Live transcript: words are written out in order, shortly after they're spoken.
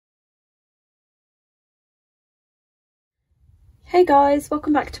Hey guys,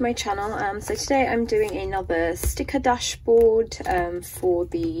 welcome back to my channel. So today I'm doing another sticker dashboard for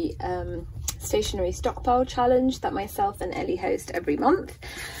the Stationery Stockpile challenge that myself and Ellie host every month.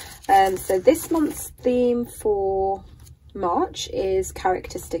 So this month's theme for March is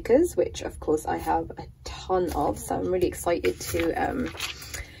character stickers, which of course I have a ton of, so I'm really excited to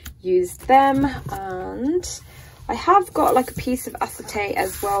use them. And I have got like a piece of acetate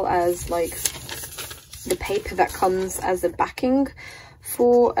as well as like the paper that comes as a backing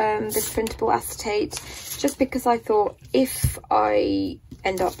for this printable acetate, just because I thought if I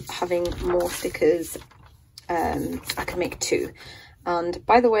end up having more stickers, I can make two. And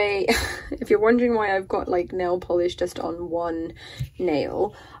by the way, if you're wondering why I've got like nail polish just on one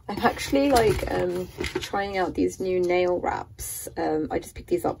nail, I'm actually like trying out these new nail wraps. I just picked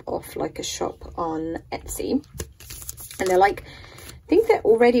these up off like a shop on Etsy, and they're like, I think they're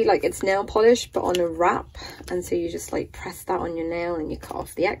already like, it's nail polish but on a wrap, and so you just like press that on your nail and you cut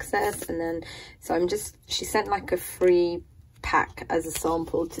off the excess. And then so she sent like a free pack as a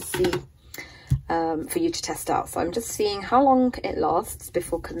sample to see for you to test out. So I'm just seeing how long it lasts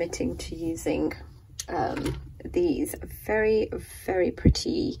before committing to using these very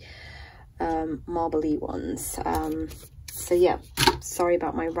pretty marbly ones. So yeah, sorry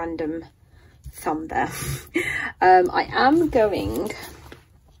about my random thumb there. I am going,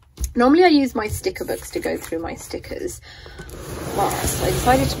 normally I use my sticker books to go through my stickers, but I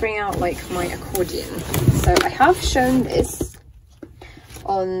decided to bring out like my accordion. So I have shown this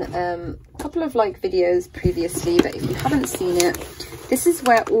on a couple of like videos previously, but if you haven't seen it, this is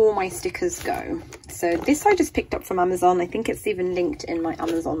where all my stickers go. So this I just picked up from Amazon. I think it's even linked in my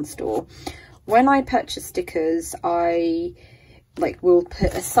Amazon store. When I purchase stickers, I like will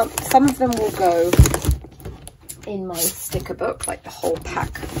put some of them will go in my sticker book, like the whole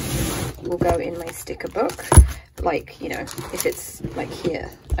pack will go in my sticker book, like, you know, if it's like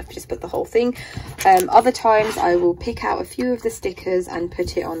here I've just put the whole thing. Other times I will pick out a few of the stickers and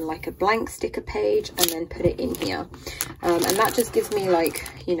put it on like a blank sticker page and then put it in here, and that just gives me like,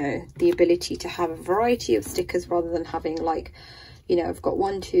 you know, the ability to have a variety of stickers rather than having like, you know, I've got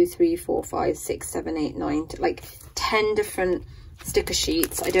 1 2 3 4 5 6 7 8 9 like 10 different sticker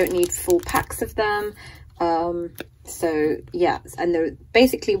sheets. I don't need full packs of them. So yeah, and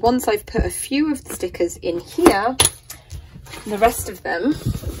basically once I've put a few of the stickers in here, the rest of them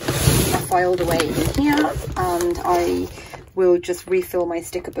are filed away in here, and I will just refill my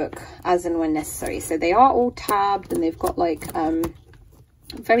sticker book as and when necessary. So they are all tabbed and they've got like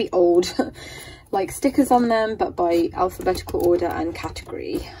very old like stickers on them, but by alphabetical order and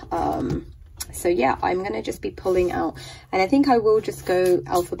category. So yeah, I'm going to just be pulling out, and I think I will just go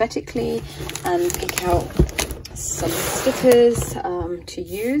alphabetically and pick out some stickers to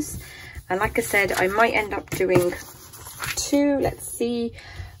use. And like I said, I might end up doing two, let's see.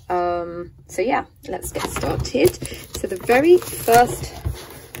 So yeah, let's get started. So the very first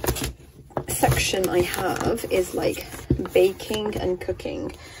section I have is like baking and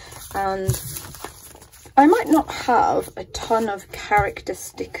cooking, and I might not have a ton of character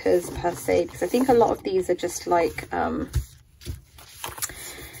stickers per se, because I think a lot of these are just like, oh,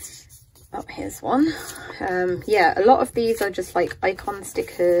 here's one. Yeah, a lot of these are just like icon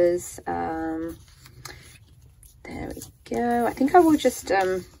stickers. There we go. I think I will just,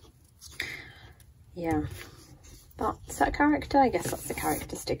 yeah, that's that character. I guess that's the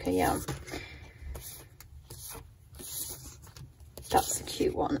character sticker, yeah. That's a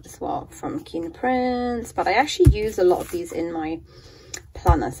cute one as well from Keen Prints, but I actually use a lot of these in my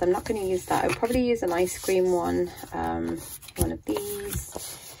planner, so I'm not going to use that. I'll probably use an ice cream one, one of these.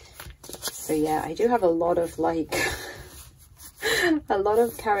 So yeah, I do have a lot of like a lot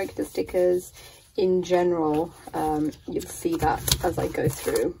of character stickers in general. You'll see that as I go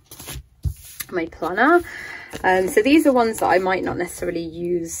through my planner. So these are ones that I might not necessarily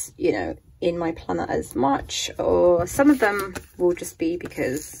use, you know, in my planner as much, or some of them will just be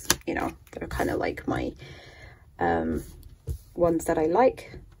because, you know, they're kind of like my ones that I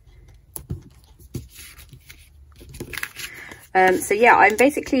like. So yeah, I'm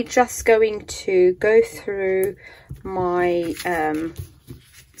basically just going to go through my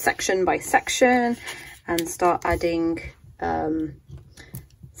section by section and start adding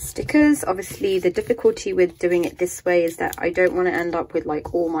stickers. Obviously the difficulty with doing it this way is that I don't want to end up with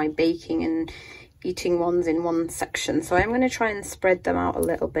like all my baking and eating ones in one section, so I'm going to try and spread them out a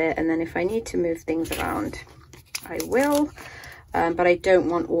little bit, and then if I need to move things around I will, but I don't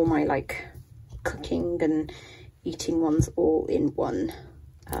want all my like cooking and eating ones all in one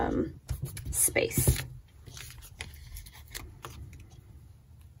space.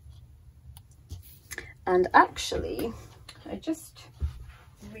 And actually I just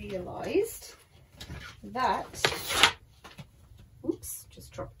realised that, oops,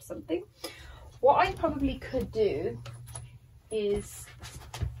 just dropped something. What I probably could do is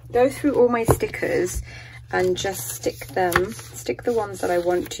go through all my stickers and just stick the ones that I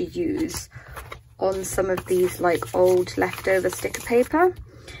want to use on some of these like old leftover sticker paper,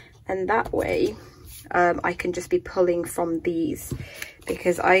 and that way I can just be pulling from these,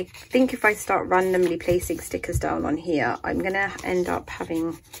 because I think if I start randomly placing stickers down on here, I'm gonna end up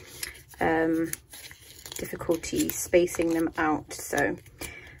having difficulty spacing them out. So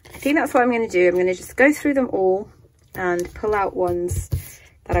I think that's what I'm going to do. I'm going to just go through them all and pull out ones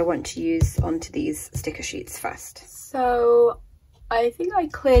that I want to use onto these sticker sheets first. So I think I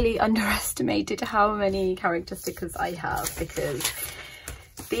clearly underestimated how many character stickers I have, because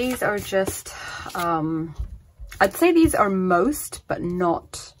these are just, I'd say these are most, but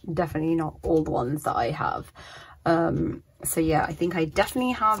definitely not all the ones that I have. So yeah, I think I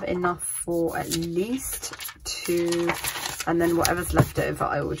definitely have enough for at least 2, and then whatever's left over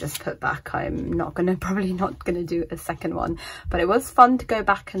I will just put back. I'm probably not gonna do a second one, but it was fun to go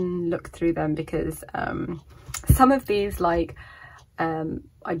back and look through them, because some of these, like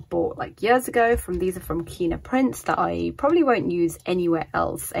I bought like years ago these are from Kina Prints that I probably won't use anywhere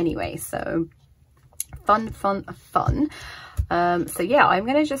else anyway. So fun. So yeah, I'm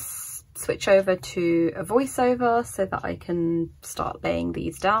gonna just switch over to a voiceover so that I can start laying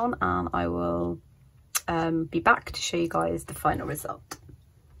these down, and I will be back to show you guys the final result.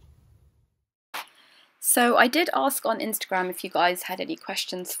 So I did ask on Instagram if you guys had any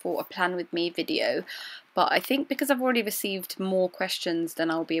questions for a plan with me video, but I think because I've already received more questions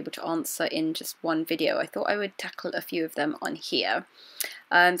than I'll be able to answer in just one video, I thought I would tackle a few of them on here.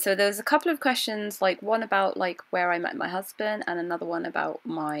 So there's a couple of questions, like one about like where I met my husband, and another one about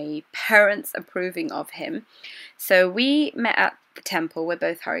my parents approving of him. So we met at the temple. We're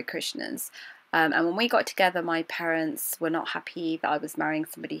both Hare Krishnas. And when we got together, my parents were not happy that I was marrying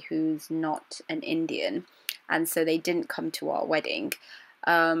somebody who's not an Indian, and so they didn't come to our wedding.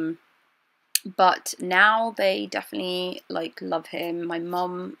 But now they definitely like love him. My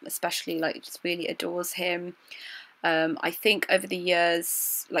mum especially like just really adores him. I think over the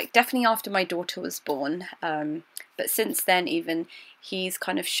years, like definitely after my daughter was born, but since then even, he's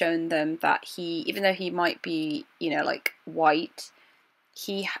kind of shown them that even though he might be, you know, like white,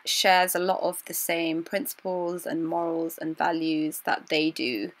 he shares a lot of the same principles and morals and values that they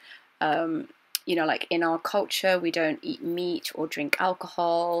do. You know, like in our culture, we don't eat meat or drink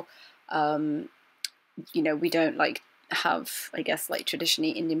alcohol. You know, we don't like have, I guess, like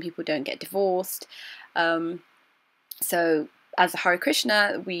traditionally Indian people don't get divorced. So as a Hare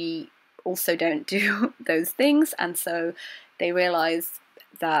Krishna, we also don't do those things, and so they realize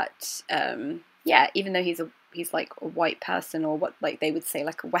that yeah, even though he's like a white person, or what like they would say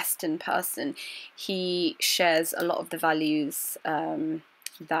like a Western person, he shares a lot of the values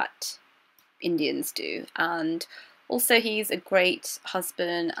that Indians do. And also he's a great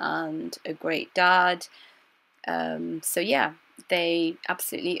husband and a great dad. So yeah, they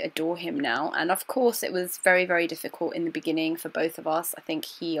absolutely adore him now. And of course it was very, very difficult in the beginning for both of us. I think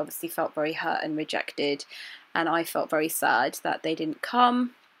he obviously felt very hurt and rejected, and I felt very sad that they didn't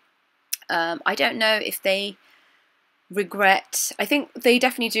come. I don't know if they regret, I think they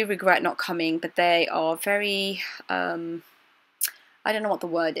definitely do regret not coming, but they are very, I don't know what the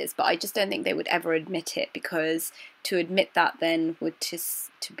word is, but I just don't think they would ever admit it, because to admit that then would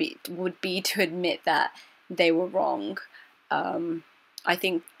be to admit that they were wrong. I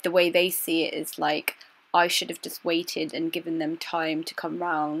think the way they see it is like, I should have just waited and given them time to come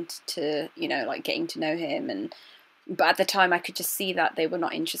round to, you know, like getting to know him. But at the time I could just see that they were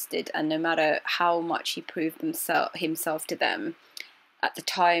not interested, and no matter how much he proved himself to them, at the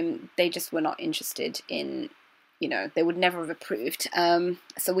time they just were not interested in, you know, they would never have approved.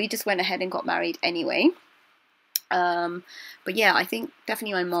 So we just went ahead and got married anyway. But yeah, I think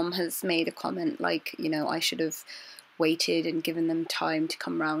definitely my mom has made a comment like, you know, I should have waited and given them time to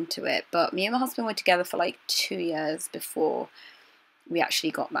come round to it. But me and my husband were together for like 2 years before we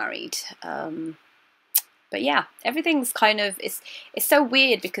actually got married. But yeah, everything's kind of, it's so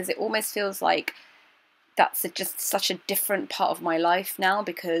weird, because it almost feels like that's just such a different part of my life now,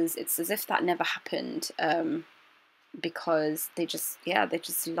 because it's as if that never happened, because they just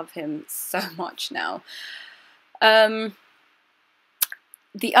love him so much now.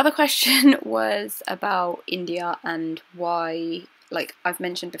 The other question was about India and why, like I've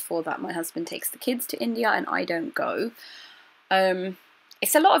mentioned before, that my husband takes the kids to India and I don't go.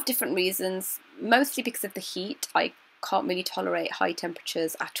 It's a lot of different reasons, mostly because of the heat. I can't really tolerate high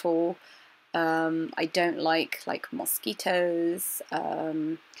temperatures at all. I don't like mosquitoes.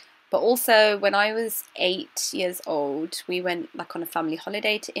 But also when I was 8 years old, we went like on a family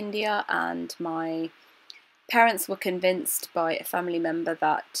holiday to India, and my parents were convinced by a family member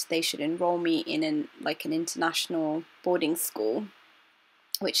that they should enroll me in an international boarding school,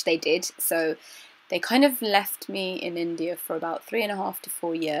 which they did. So they kind of left me in India for about 3.5 to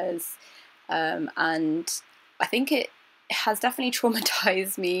 4 years, and I think it has definitely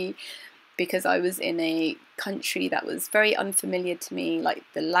traumatized me, because I was in a country that was very unfamiliar to me, like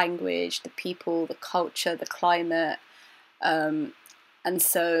the language, the people, the culture, the climate. And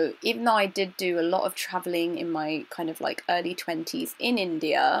so even though I did do a lot of traveling in my kind of like early 20s in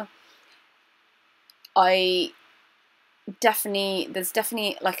India, there's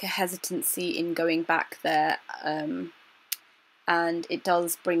definitely like a hesitancy in going back there. And it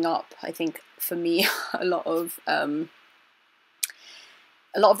does bring up, I think, for me, a lot of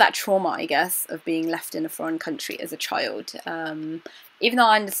that trauma, I guess, of being left in a foreign country as a child. Even though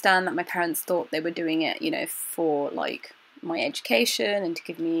I understand that my parents thought they were doing it, you know, for like my education and to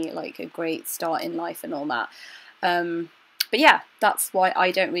give me like a great start in life and all that. But yeah, that's why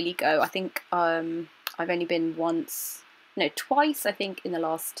I don't really go. I think I've only been twice, I think, in the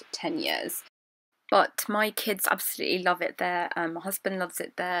last 10 years. But my kids absolutely love it there. My husband loves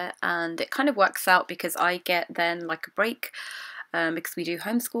it there, and it kind of works out because I get then like a break, because we do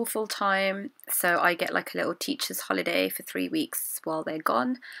homeschool full time. So I get like a little teacher's holiday for 3 weeks while they're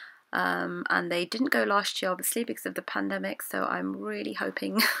gone. And they didn't go last year, obviously, because of the pandemic, so I'm really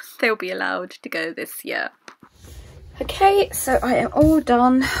hoping they'll be allowed to go this year. Okay, so I am all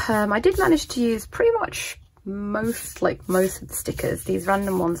done. I did manage to use pretty much most of the stickers. These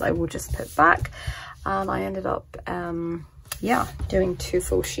random ones I will just put back, and I ended up yeah, doing 2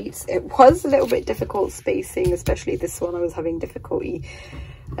 full sheets. It was a little bit difficult spacing, especially this one. I was having difficulty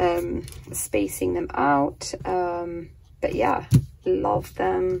spacing them out, but yeah, love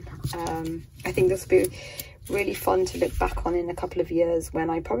them. I think this will be really fun to look back on in a couple of years, when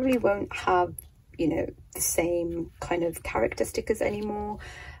I probably won't have, you know, the same kind of character stickers anymore,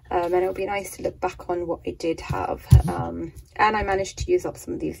 and it'll be nice to look back on what I did have. And I managed to use up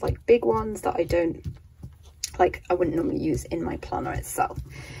some of these like big ones that I wouldn't normally use in my planner itself.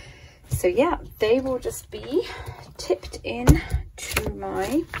 So yeah, they will just be tipped in to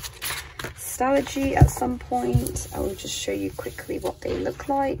my Stalogy at some point. I will just show you quickly what they look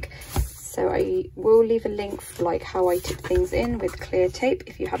like. So I will leave a link for like how I tip things in with clear tape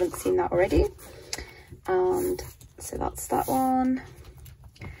if you haven't seen that already. And so that's that one.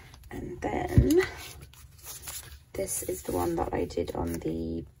 And then this is the one that I did on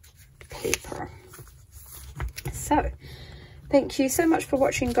the paper. So thank you so much for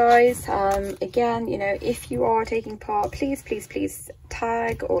watching, guys. Again, you know, if you are taking part, please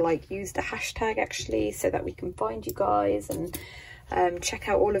tag or like use the hashtag actually, so that we can find you guys and check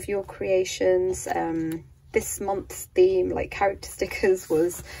out all of your creations. This month's theme, like character stickers,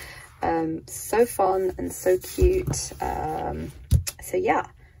 was so fun and so cute. So yeah,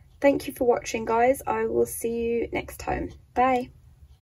 thank you for watching, guys. I will see you next time. Bye.